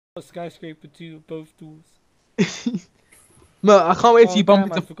Skyscraper 2, both duels. No, I can't wait till you bump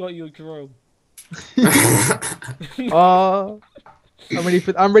damn, I into. forgot you're Jerome. Oh,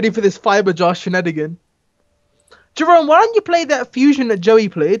 I'm ready for this fiber jar shenanigan. Jerome, why don't you play that fusion that Joey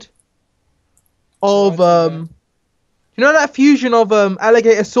played? Of you know that fusion of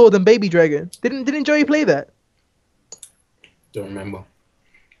alligator sword and baby dragon? Didn't Joey play that? Don't remember.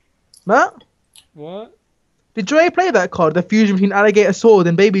 Matt? What? Did Joey play that card, the fusion between alligator sword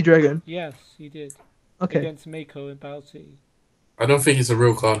and baby dragon? Yes, he did. Okay. Against Mako in Battle City. I don't think it's a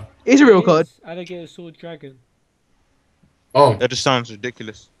real card. It's a real card. Alligator sword dragon. Oh. That just sounds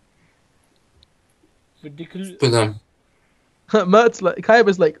ridiculous. Ridiculous. But Mert's like,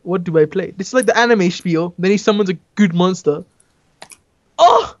 Kaiba's like, what do I play? This is like the anime spiel. Then he summons a good monster.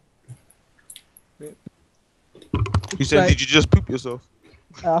 Oh! You said, did you just poop yourself?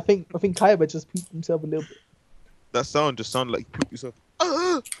 I think Kaiba just pooped himself a little bit. That sound just sounded like you pooped yourself.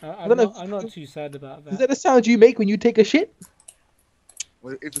 I'm not too sad about that. Is that the sound you make when you take a shit?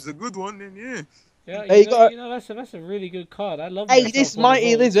 Well, if it's a good one, then yeah. Yeah, Hey, that's a really good card. I love. Hey, this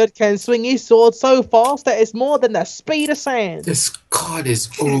mighty lizard can swing his sword so fast that it's more than the speed of sound. this card is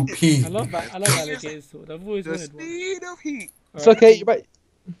OP. I love alligator sword. I've always The wanted one. speed of heat. It's okay, you're right.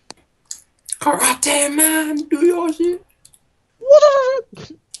 Karate man, do your shit.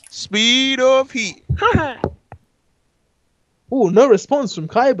 Speed of heat. Oh, no response from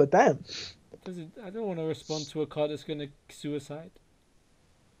Kaiba, damn. I don't want to respond to a card that's gonna suicide.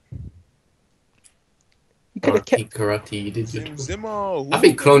 You could have kept. Karate, did you? Zimmer. I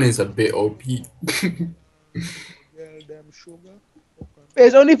think cloning's a bit OP.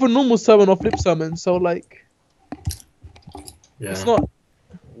 It's only for normal summon or flip summon, so like. Yeah. It's not.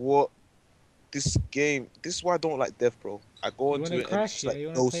 What? This game. This is why I don't like Death, bro. I go You into wanna it and crash it's it? like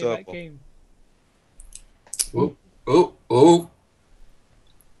You no wanna play that server. game? Oh, oh, oh.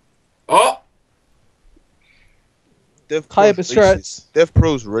 Oh! Death Kaiba Pro's strats. racist. Death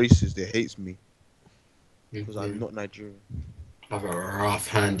Pro's racist. They hates me because I'm not Nigerian. I have a rough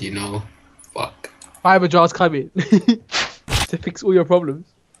hand, you know. Fuck. Fiber jars coming to fix all your problems.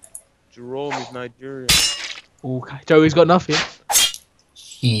 Jerome is Nigerian. Okay, Joey's got nothing.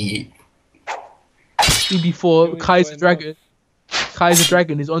 He. Before Joey's Kaiser got Dragon. Kaiser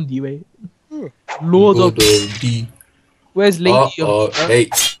Dragon is on the way. Hmm. Lord of. D. Where's Lady of?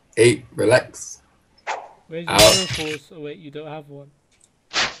 Hey, relax. Where's Ow. your Mirror Force? Oh wait, you don't have one.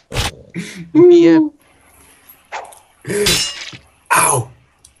 BM. Ow!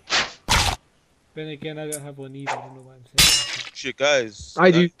 Then again, I don't have one either. I don't know why I'm saying that. Shit, guys.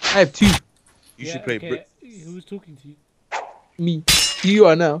 I do. I have two. You should play okay. Brit. Who's talking to you? Me. You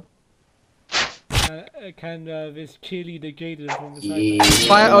are now. Can this cheerleader Jaden from the Yeah.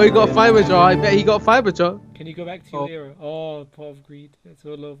 side? Oh, he got fiber jar. I bet he got fiber jar. Can you go back to your era? Oh, pot of greed. It's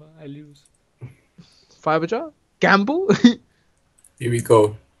all over. I lose. Fiber jar? Gamble? Here we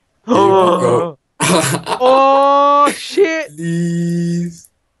go. Here we go. Oh shit! Please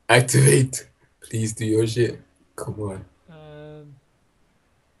activate. Please do your shit. Come on.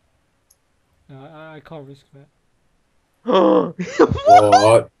 No, I can't risk that.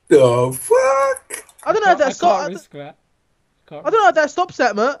 What the fuck? I don't know if that I stops. can't risk that. I don't know if that stops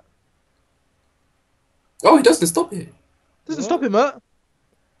that, Mert. Oh, he doesn't stop it. Doesn't What? stop him, Mert.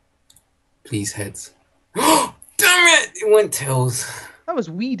 Please, heads. Damn it! It went tails. That was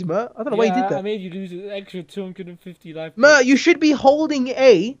weed, Mert. I don't know why you did I that. made you lose an extra 250 life. Mert, you should be holding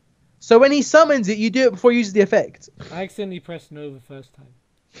A, so when he summons it, you do it before he uses the effect. I accidentally pressed no the first time.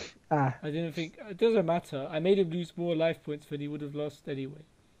 Ah. I didn't think it doesn't matter. I made him lose more life points than he would have lost anyway.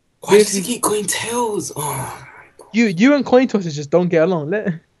 Why does he keep going tails? Oh. You and coin tossers just don't get along.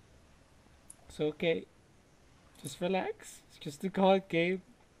 It's okay. Just relax. It's just a card game.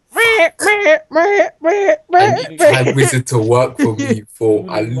 I need Time Wizard to work for me for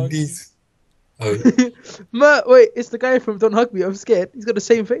at least. Oh, Mert, wait, it's the guy from Don't Hug Me. I'm scared. He's got the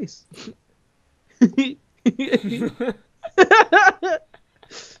same face.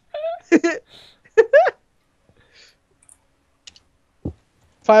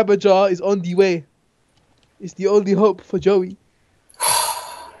 Fiber jar is on the way. It's the only hope for Joey.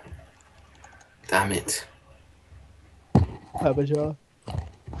 damn it. Fiber jar.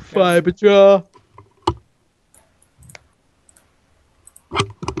 Fiber jar.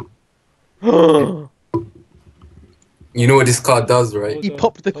 You know what this card does, right? He Hold on,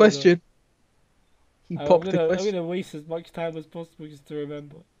 popped the hold question. He I'm popped the gonna question. waste as much time as possible just to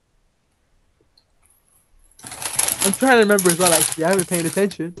remember. I'm trying to remember as well, actually. I haven't paid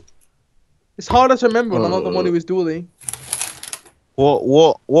attention. It's harder to remember when I'm not the one who was dueling.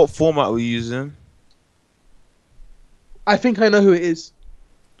 What format are we using? I think I know who it is.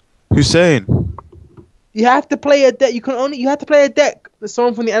 Hussein. You have to play a deck. You have to play a deck that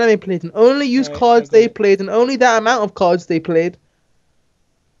someone from the anime played, and only use cards they played, and only that amount of cards they played.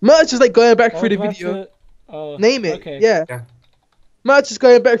 Merch is like going back through the video. Name it. Okay. Yeah. Merch is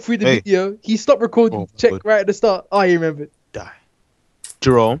going back through the video. He stopped recording. Check right at the start. Oh, you remembered. Die.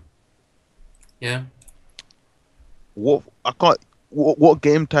 Jerome. Yeah. What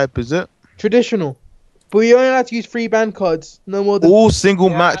game type is it? Traditional. But you only have to use 3 band cards. No more than all single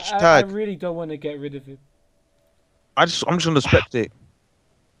match tag. I really don't want to get rid of it. I'm just gonna spectate.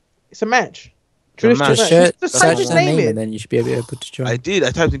 It's a match. Just search the name and then you should be able to join. I did.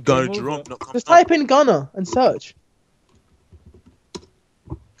 I typed in Gunner Jerome. Just type in Gunner and search.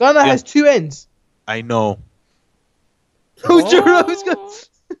 Gunner has 2 ends. I know. Oh, Jerome's got.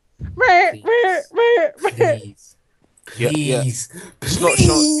 Please. Please. It's not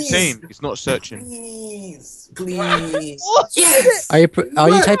Hussein. It's not searching. Please. Yes. Are you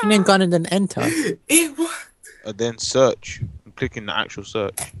typing in Gunner and then enter? It worked. Then search. I'm clicking the actual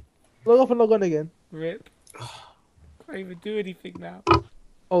search. Log off and log on again. Rip. Can't even do anything now.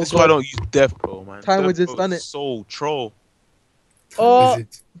 Oh, that's why I don't use Death Bro, man. Time Wizard's done it. So troll. Oh.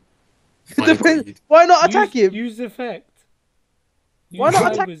 Why not attack him? Use effect. Why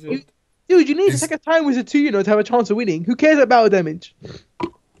not attack him? Dude, you need to take a Time Wizard too, to have a chance of winning. Who cares about battle damage?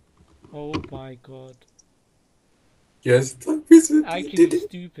 Oh my god. Yes, Time Wizard. Actually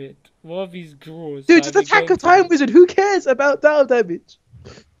stupid. What are these draws? Dude, just attack a Time Wizard. Who cares about battle damage?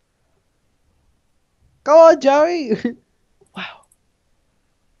 Go on, Joey. Wow.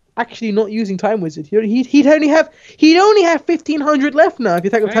 Actually, not using Time Wizard. He'd only have 1,500 left now if you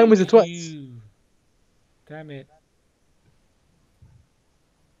attack a Time Wizard twice. Damn it.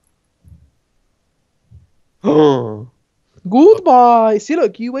 Goodbye. See,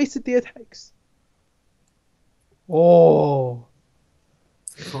 look, you wasted the attacks. Oh.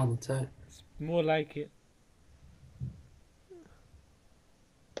 Can't attack. It's more like it.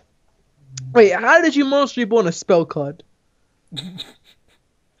 Wait, how did you Monster Reborn a spell card? Yeah,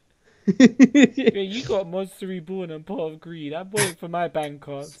 you got Monster Reborn and Pot of Greed. I'm waiting for my bank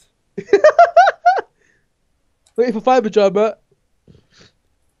cards. Waiting for Fiber Jar, bro.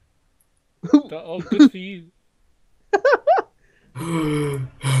 Oh, good for you.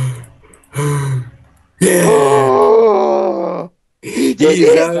 Yeah. He did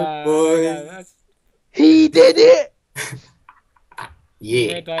it, boy. He did it.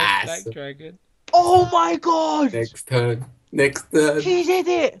 Yeah. Red Eye Black Dragon. Oh my god. Next turn. Next turn. He did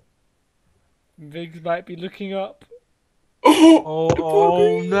it. Viggs might be looking up.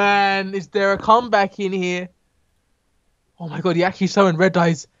 Oh man, is there a comeback in here? Oh my god, he actually summoned Red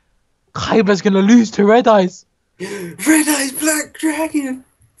Eyes. Kaiba's gonna lose to Red Eyes. Red Eyes Black Dragon.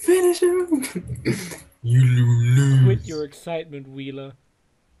 Finish him. You lose. Quit your excitement, Wheeler.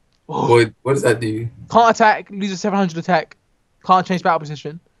 What does that do? Can't attack, loses 700 attack. Can't change battle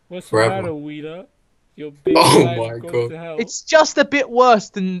position. What's the matter, Wheeler? Your big my god. to hell. It's just a bit worse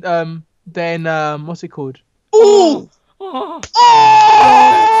than what's it called? Ooh! Oh!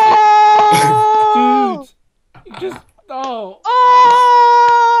 Oh! Dude! You just oh!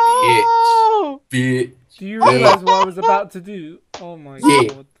 Bitch. Do you realize what I was about to do? Oh my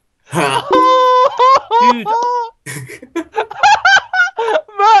god.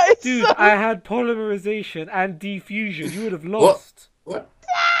 Dude, I had polymerization and diffusion. You would have lost. What?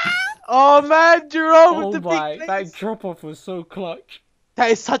 Oh man, Jerome with the my, big that drop off was so clutch.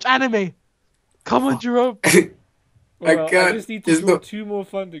 That is such anime. Come on, Jerome. Well, can't. I just need to draw 2 more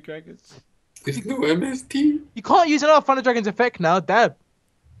Thunder Dragons. There's no MST. You can't use another Thunder Dragon's effect now, damn.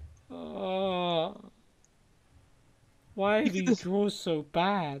 Why are these draws so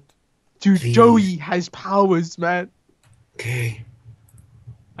bad? Dude, Please. Joey has powers, man. Okay.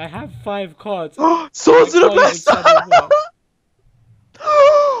 I have 5 cards. Swords of the best!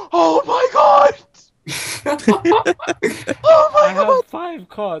 Oh my god! Oh my I god! have 5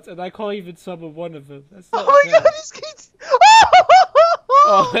 cards and I can't even summon one of them. That's not Oh my fair. god, this kid's...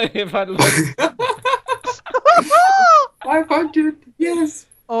 Oh, if I lost. 500. Yes.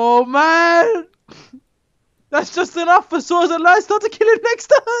 Oh man! That's just enough for Swords and Lights not to kill him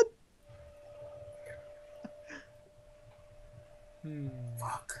next turn!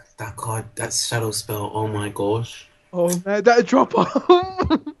 Fuck. That card, that shadow spell, oh my gosh. Oh man, that drop off!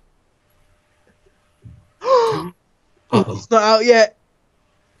 It's not out yet.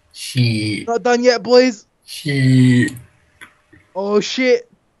 Shit. Not done yet, boys. Shit. Oh shit.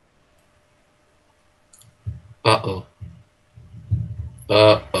 Uh-oh.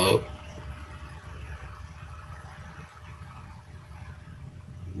 Uh-oh.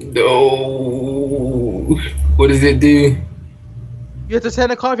 No. What does it do? You have to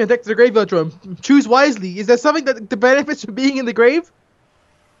send a card from your deck to the graveyard drum. Choose wisely. Is there something that the benefits from being in the grave?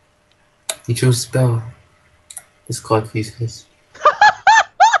 He chose spell. This card useless.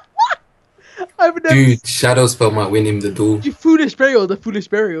 I've never Dude, Shadow Spell might win him the duel. You foolish burial, the foolish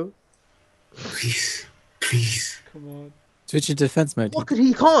burial. Please. Please. Come on. Switch to defense mode. What could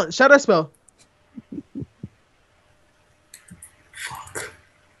he can't? Shadow spell. Fuck.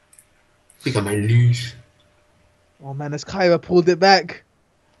 I think I might lose. Oh man, this Kaiba pulled it back.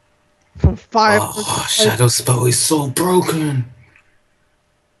 From 5. Oh, Shadow Spell is so broken.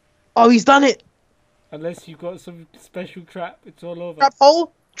 Oh, he's done it. Unless you got some special trap, it's all over. Trap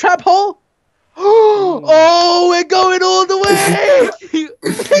hole? Trap hole? Oh, we're going all the way!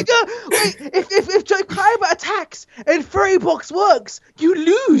 Wait, if Kaiba attacks and Furry Box works, you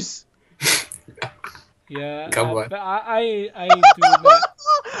lose! Yeah, Come on. but I ain't doing that.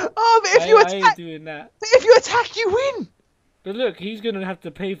 Oh, but if you I attack, ain't doing that. if you attack, you win! But look, he's gonna have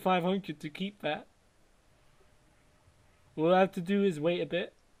to pay 500 to keep that. All I have to do is wait a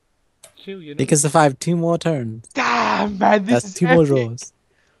bit. Chill, you know. Because if I have 2 more turns, Damn, man, this that's is 2 more epic. draws.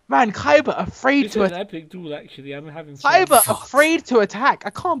 Man, Kaiba afraid This to is an attack. epic duel, actually. I'm having fun. Kaiba afraid to attack. I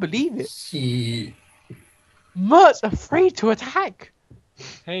can't believe it. Shit. Mert afraid to attack.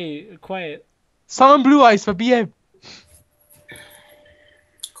 Hey, quiet. Summon Blue Eyes for BM.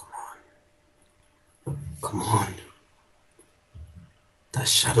 Come on. That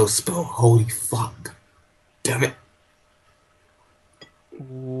Shadow Spell, holy fuck. Damn it.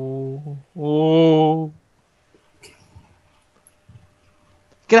 Oh.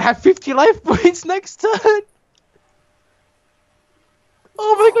 Gonna have 50 life points next turn.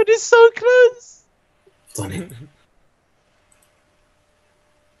 Oh my god, it's so close. Done it.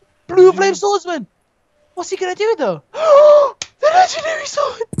 Blue Flame Swordsman. What's he gonna do though? The legendary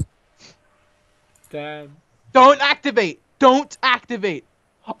sword. Damn. Don't activate. Don't activate.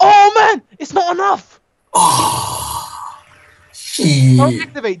 Oh man, it's not enough. Oh. Don't Shit.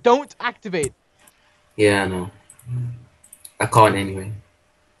 activate. Don't activate. Yeah, I know. I can't anyway.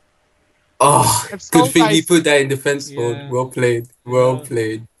 Oh, If Skull good thing he Dice- put that in defense Yeah. mode. Well played. Well Yeah.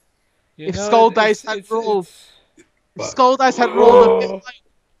 played. You If know, Skull it's- Dice had it's- rolled. it's- If Skull Dice had rolled a bit Oh. like,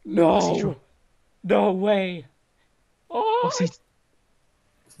 No. No way. Oh. what's he?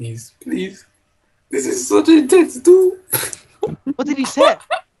 Please, please. This is such an intense duel. What did he say?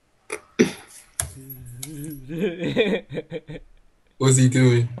 What's he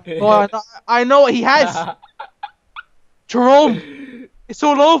doing? Oh, I know what he has. Jerome, it's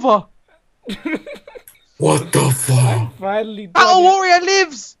all over. What the fuck? Finally done Battle it. Warrior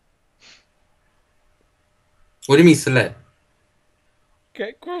lives. What do you mean select?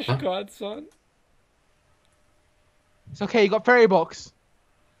 Get crush Huh? card, son. It's okay, you got Fairy Box.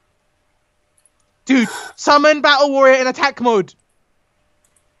 Dude, summon Battle Warrior in attack mode.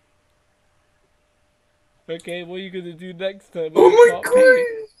 Okay, what are you gonna do next time? Oh my Can't pay?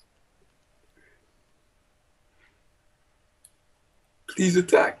 god! Please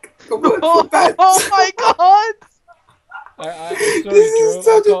attack. Come on, Oh, for that. my god! I'm sorry, This is Joe. I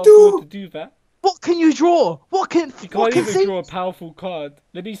such a can't duel. afford to do that. What can you draw? What can You what can't can even save? draw a powerful card.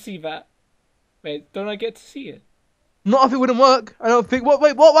 Let me see that. Wait, don't I get to see it? Not if it wouldn't work. I don't think. What?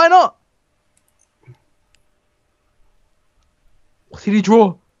 Wait. What? Why not? What did he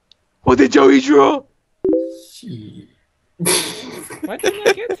draw? What did Joey draw? Shit. Why don't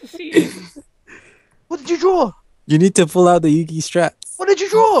I get to see it? What did you draw? You need to pull out the Yugi straps. What did you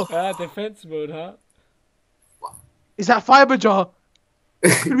draw? Ah, defense mode, huh? Is that Fiber Jar?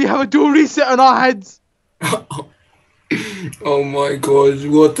 Could we have a dual reset on our heads? Oh my gosh,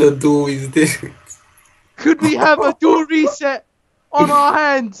 what a duel is this? Could we have a dual reset on our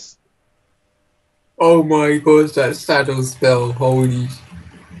hands? Oh my gosh, that shadow spell, holy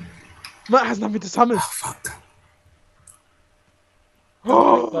Matt has nothing to summon. fuck.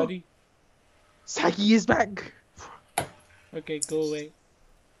 Oh, Buddy. Sagi is back. Okay, go away.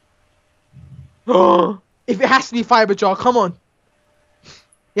 Oh, if it has to be Fiber Jar, come on.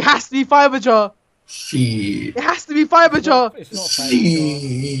 It has to be Fiber Jar. Shit. It has to be Fiber Jar. It's not five.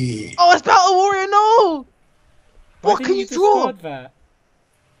 Shit. Oh, it's Battle Warrior. No. Why What didn't can you draw? discard that?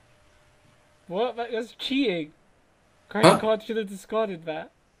 What? That's cheating. Crash Huh? card should have discarded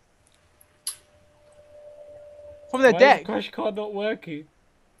that. From their Why deck. is crash card not working?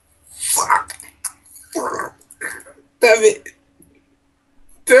 Fuck. Damn it.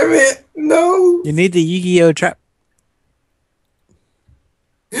 Damn it. No. You need the Yu-Gi-Oh trap.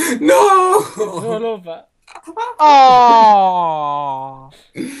 It's No. all over. Oh.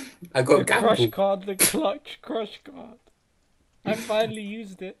 I got The crush gambled. card, the clutch crush card. I finally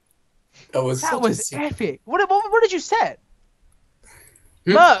used it. That was That such was a sick. epic. What did you set?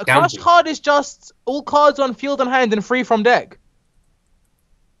 Mert, crush Gamble. card is just all cards on field and hand and free from deck.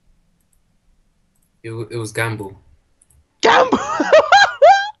 It was gamble. Gamble.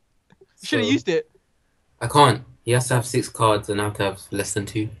 Should have So, used it. I can't. He has to have 6 cards and I have to have less than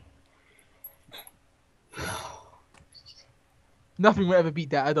 2. Nothing will ever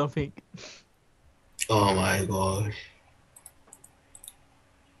beat that, I don't think. Oh my gosh.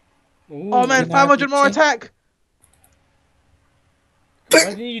 Ooh, Oh man, gonna have 500 to more check. attack. Why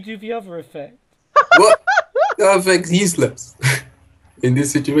didn't you do the other effect? What? That effect's useless in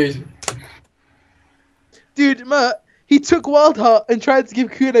this situation. Dude, Mert, he took Wild Heart and tried to give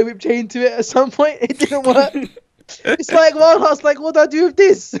Kuno Whip Chain to it at some point. It didn't work. It's like Wild Heart's like, what do I do with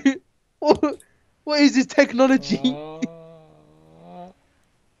this? What is this technology?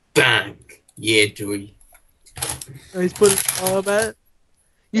 Bang. Yeah, Joey. He's putting. Oh man,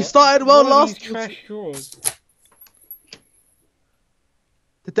 you started well What are these last. trash drawers.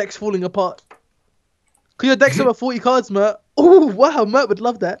 The deck's falling apart. Cause your deck's over 40 cards, Mert. Oh wow, Mert would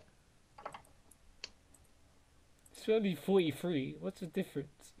love that. It's only 43. What's the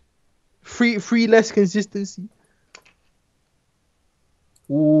difference? Free less consistency.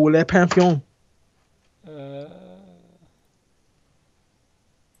 Ooh, Le Pantheon.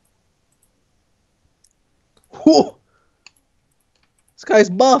 Whoa. This guy's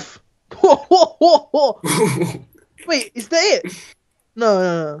buff. Wait, is that it?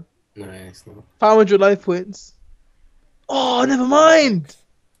 No. No, it's not. 500 life points. Oh, never mind.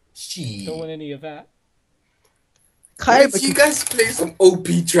 Don't want any of that. Kaiba, You guys play some OP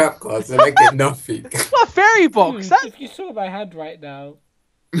trap cards and I get nothing. what fairy box? That, If you saw my hand right now,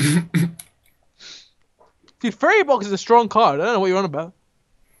 dude, fairy box is a strong card. I don't know what you're on about.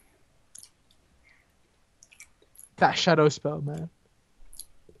 That shadow spell, man.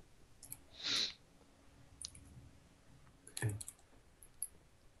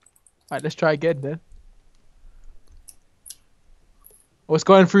 Alright, let's try again then. What's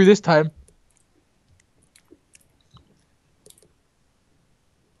going through this time?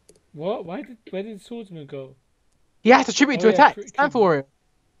 what? Where did Swordsman go? He has to tribute Oh, to yeah, attack. tribute. Time for it.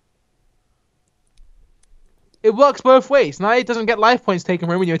 It works both ways. Now he doesn't get life points taken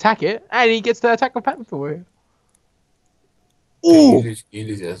from him when you attack it, and he gets the attack of Panther Warrior. Ooh! You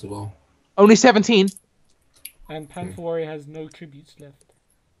lose it as well. Only 17. And Panther Warrior has no tributes left.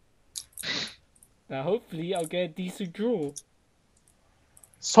 Now hopefully I'll get a decent draw.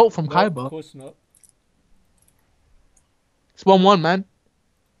 Salt from No, Kaiba. of course not. It's 1-1, man.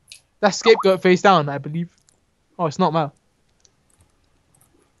 That's scapegoat face down, I believe. Oh, it's not, man.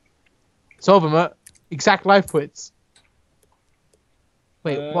 It's over, Mert. Exact life points.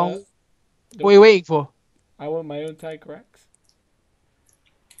 Wait, what are you waiting for? I want my own Tiger Axe.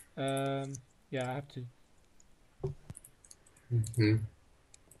 Yeah, I have to. Mm-hmm.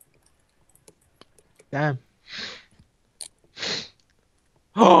 Damn.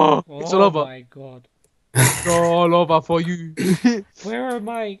 Oh, it's all Oh over. my god. It's all over for you. Where are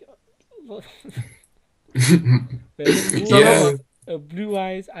my... Yeah. A blue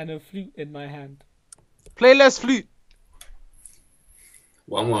eyes and a flute in my hand. Play less flute.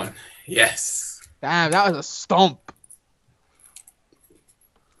 1-1. Yes. Damn, that was a stomp.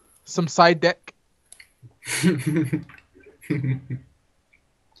 Some side deck.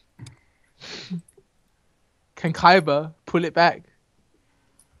 Can Kaiba pull it back?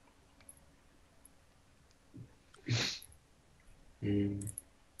 Mm.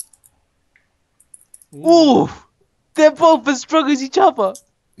 Ooh, they're both as strong as each other.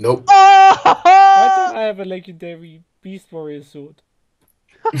 Nope. Why Oh! don't I have a legendary Beast Warrior sword?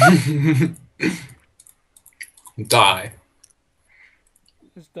 Die.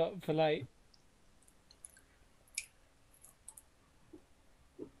 It's not polite.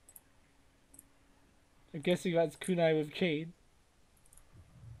 I'm guessing that's Kunai with chain.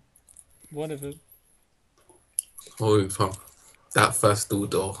 One of them. Holy fuck. That first duel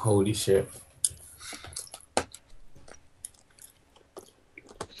though, holy shit.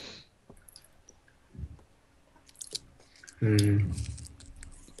 Hmm.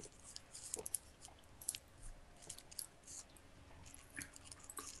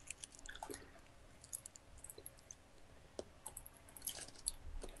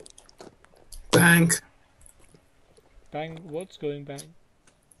 Bang. Bang, what's going bang?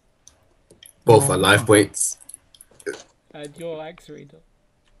 Both are life points. And your Accelerator.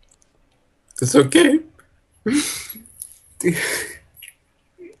 It's okay.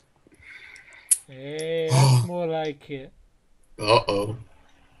 Hey, that's more like it. Uh-oh.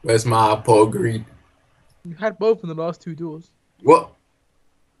 Where's my Paul Green? You had both in the last two duels. What?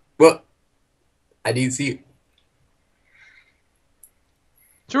 What? I didn't see it.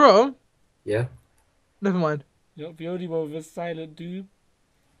 Jerome. Yeah. Never mind. You're not the only one with a silent doom.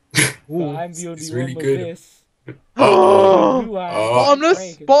 Ooh. I'm the only It's one really with good. this. Oh, Who I bottomless,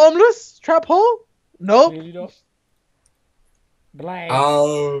 Dragon. bottomless trap hole. Nope. Really not. Blank.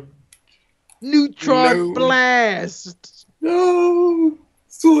 Oh Neutron No. blast. no,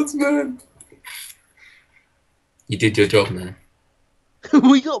 swordsman. You did your job, man.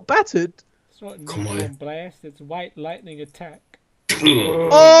 We got battered. It's not Come on. neutron blast. It's white lightning attack.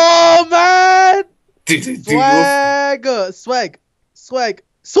 Oh man! Dude, your Swag, swag, swag,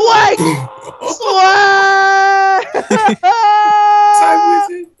 swag, swag! time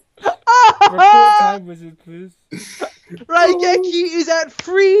wizard. Report time wizard, please. Raigeki is at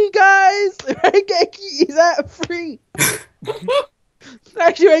 3, guys. Raigeki is at 3.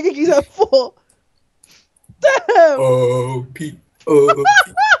 Actually, Raigeki's at 4. Damn! Oh, Pete. Oh,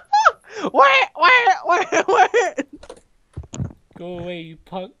 Pete. Wait. Go away, you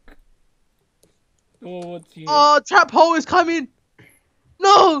punk. No one wants you. Oh, trap hole is coming.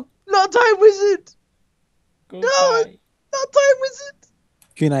 No, not time wizard. Go no. die. Not time wizard.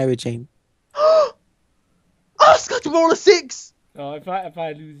 Kunai with chain. Oh, it's got to roll a 6. Oh, if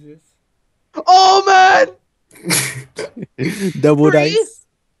I lose this. Oh man. Double 3, dice.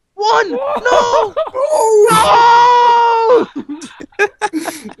 1. No. Oh,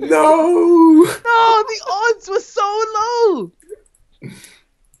 No. no. No, the odds were so low.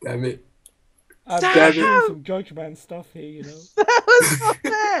 Damn it. I'm Damn. doing some judgment stuff here, you know. That was not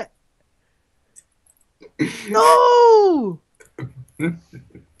fair. No.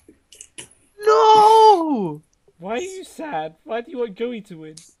 No. Why are you sad? Why do you want Joey to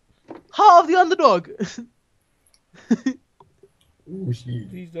win? Heart of the underdog. Oh,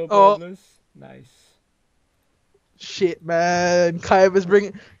 shit. These no Oh. bottomless. Nice. Shit, man. Kaiba's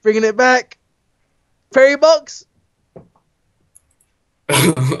bringing it back. Fairy box.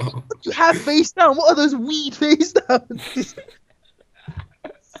 You have face down. What are those weed face downs?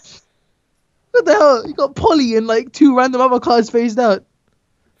 What the hell? You got Polly and like 2 random other cards face down.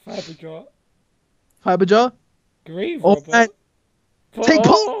 Fiber draw. Fiber jar. Grave Oh, robber. man. Take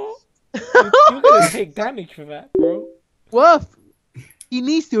Oh. You're gonna take damage for that, bro. Worth. He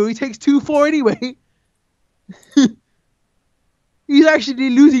needs to. He takes 2-4 anyway. He's actually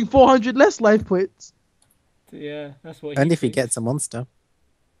losing 400 less life points. Yeah, that's what. And if he thinks. gets a monster.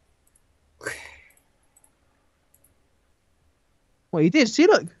 Well, he did. See,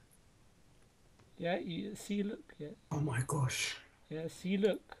 look. Yeah, you see, look. Yeah, Oh my gosh. yeah, see,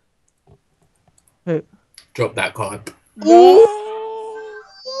 look. Drop that card. No.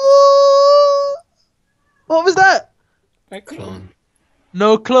 What was that? That Clone.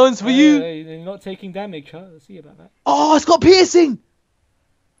 No clones for you. They're not taking damage, huh? Let's see about that. Oh, it's got piercing.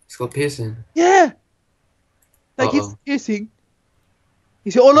 It's got piercing. Yeah. That gives Uh-oh. piercing.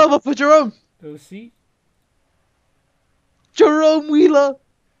 He's all over for Jerome. We'll see. Jerome Wheeler.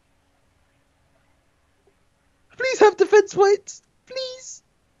 Please have defense points. Please.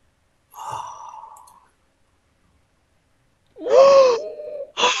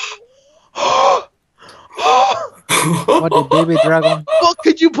 What did baby dragon? What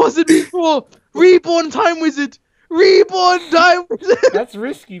could you possibly for? Reborn Time Wizard. Reborn Time Wizard. That's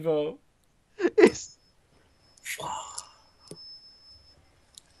risky, though. It's...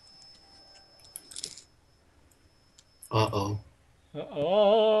 Uh-oh.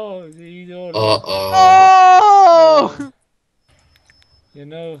 Oh, you know, Uh-oh. Oh! you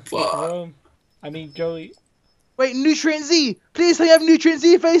know, Fuck. Jerome. I mean, Joey. Wait, Nutrient Z. Please say you have Nutrient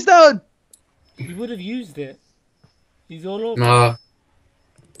Z face down. He would have used it. He's all over. Nah.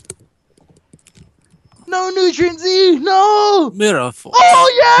 No Nutrient Z. No. Mirror force.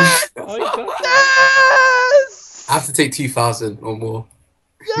 Oh, yes. Oh, he got it. Yes. I have to take 2,000 or more.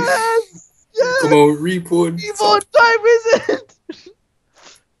 Yes. Yes. Come on, reborn. Reborn Time Wizard.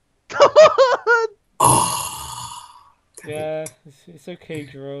 Come on. Oh. Yeah, it's okay,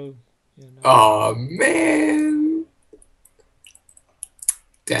 Jerome. You know. Oh, man.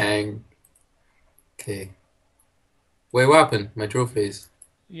 Dang. Okay. Wait, what happened? My draw phase.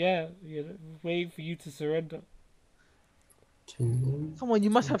 Yeah, wait for you to surrender. Come on, you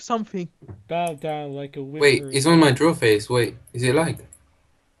must have something. Bow down like a whimper. Wait, it's on my draw phase. Wait, is it like?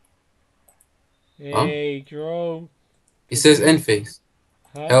 Hey, Jerome. It says end phase.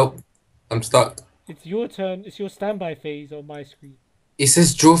 Huh? Help. I'm stuck. It's your turn. It's your standby phase on my screen. It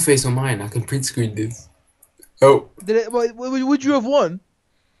says draw phase on mine. I can print screen this. Help. Would you have won?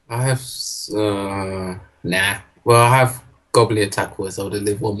 I have, nah. Well, I have Goblin attack force. I would have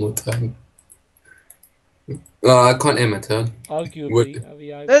lived one more time. I can't end my turn. Arguably. I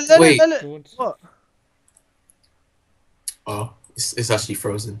mean, Wait. don't- What? Oh, It's actually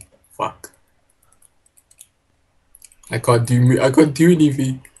frozen. Fuck. I can't do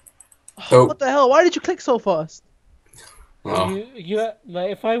anything. Oh. What the hell? Why did you click so fast? Oh. You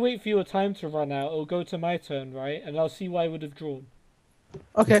like if I wait for your time to run out, it'll go to my turn, right? And I'll see what I would have drawn.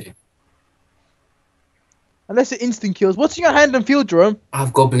 Okay. Unless it instant kills. What's in your hand and field, Jerome? I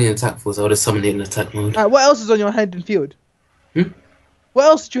have Goblin attack force. I would have summoned it in attack mode. What else is on your hand and field? What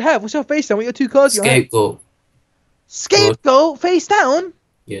else did you have? What's your face down? What are your 2 cards? Scapegoat. Scapegoat? Face down?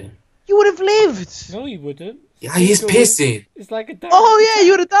 Yeah. You would have lived. No, you wouldn't. Yeah, he's pissing. It's like a Oh yeah,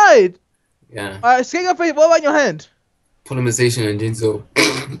 you would have died. Yeah. Alright, Scapegoat face. What about in your hand? Polymerization and Jinzo.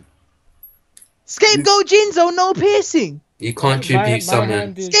 Scapegoat Jinzo, no piercing. You can't tribute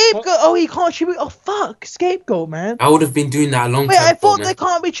summon. Scapegoat. Oh, he can't tribute. Oh fuck, Scapegoat, man. I would have been doing that a long Wait, time I thought ago, they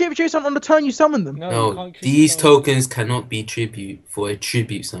can't be tribute on the turn you summon them. No, these tokens cannot be tribute for a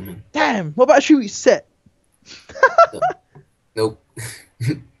tribute summon. Damn. What about a tribute set? Nope.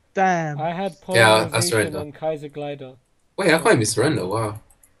 Damn. I had Yeah, I Polarization surrender. on Kaiser Glider. Wait, I can't even surrender. Wow.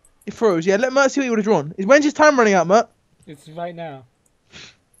 It froze. Yeah, let Mert see what you would have drawn. When's his time running out, Mert? It's right now.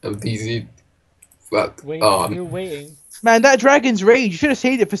 Oh, DZ. Fuck. Wait, Oh, you're waiting. Man, that Dragon's Rage. You should have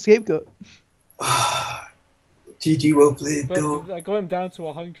saved it for Scapegoat. GG, well played, But though. I got him down to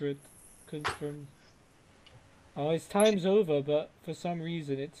 100. Confirm. Oh, his time's over, but for some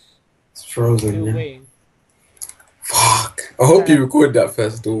reason it's frozen. still Yeah. waiting. Fuck. I hope you record that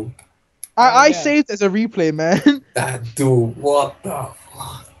first duel. I saved as a replay, man. That duel. What the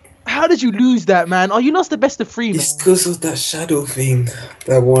fuck? How did you lose that, man? Oh, you lost the best of 3, man. It's because of that shadow thing.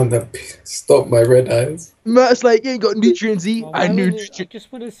 That one that stopped my red eyes. Mert's like, yeah, you got Nutrient Z. Oh, I knew I Nutrient.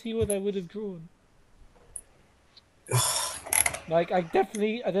 just want to see what I would have drawn. Like I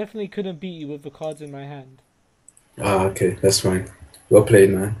definitely couldn't beat you with the cards in my hand. Ah, okay, that's fine. Well played,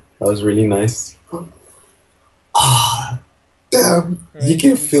 man. That was really nice. Ah, damn. Right, You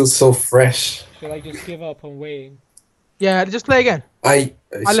can feel so fresh. Should I just give up on waiting? Yeah, just play again. I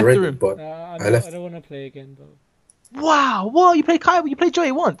left the surrendered, room. but I left. don't want to play again though. Wow, what? You played Kaiba? You played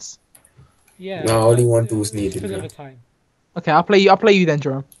Joey once? Yeah. No, only one duel's needed, Because of man. the time. Okay, I'll play you then,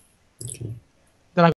 Jerome. Okay.